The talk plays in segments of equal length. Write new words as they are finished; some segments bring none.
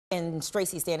And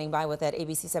Tracy standing by with that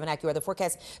ABC7 AccuWeather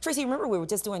forecast. Tracy, remember we were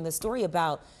just doing the story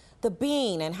about the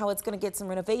bean and how it's going to get some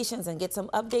renovations and get some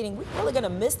updating. We're really going to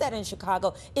miss that in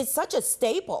Chicago. It's such a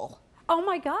staple. Oh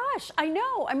my gosh, I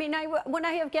know. I mean, when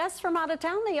I have guests from out of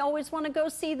town, they always want to go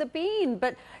see the bean.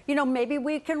 But, you know, maybe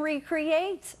we can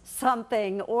recreate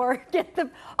something or get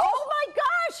them. Oh my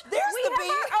gosh, there's we the bean.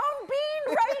 have our own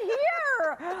bean right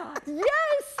here.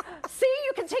 Yes. See,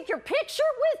 you can take your picture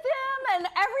with them and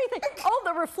everything. Oh,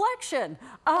 the reflection.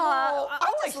 I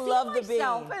just love the bean.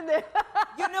 The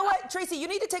You know what, Tracy, you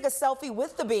need to take a selfie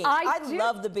with the bean. I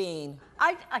love the bean.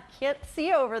 I can't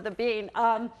see over the bean.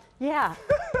 Yeah.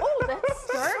 Oh, that's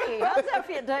sturdy. How's that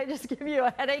feel? Did I just give you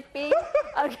a headache, bean?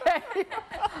 Okay.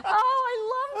 Oh, I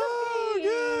love the bean.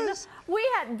 Yes.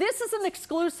 This is an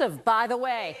exclusive, by the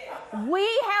way. We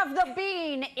have the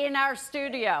bean in our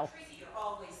studio. Tracy, you're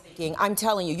always thinking. I'm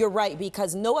telling you, you're right,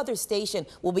 because no other station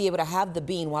will be able to have the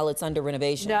bean while it's under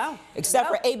renovation. No. Except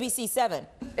for ABC7.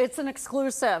 It's an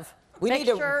exclusive.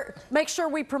 Make sure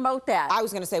we promote that. I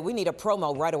was going to say, we need a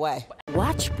promo right away.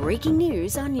 Watch breaking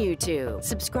news on YouTube.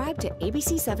 Subscribe to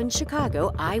ABC7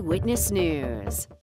 Chicago Eyewitness News.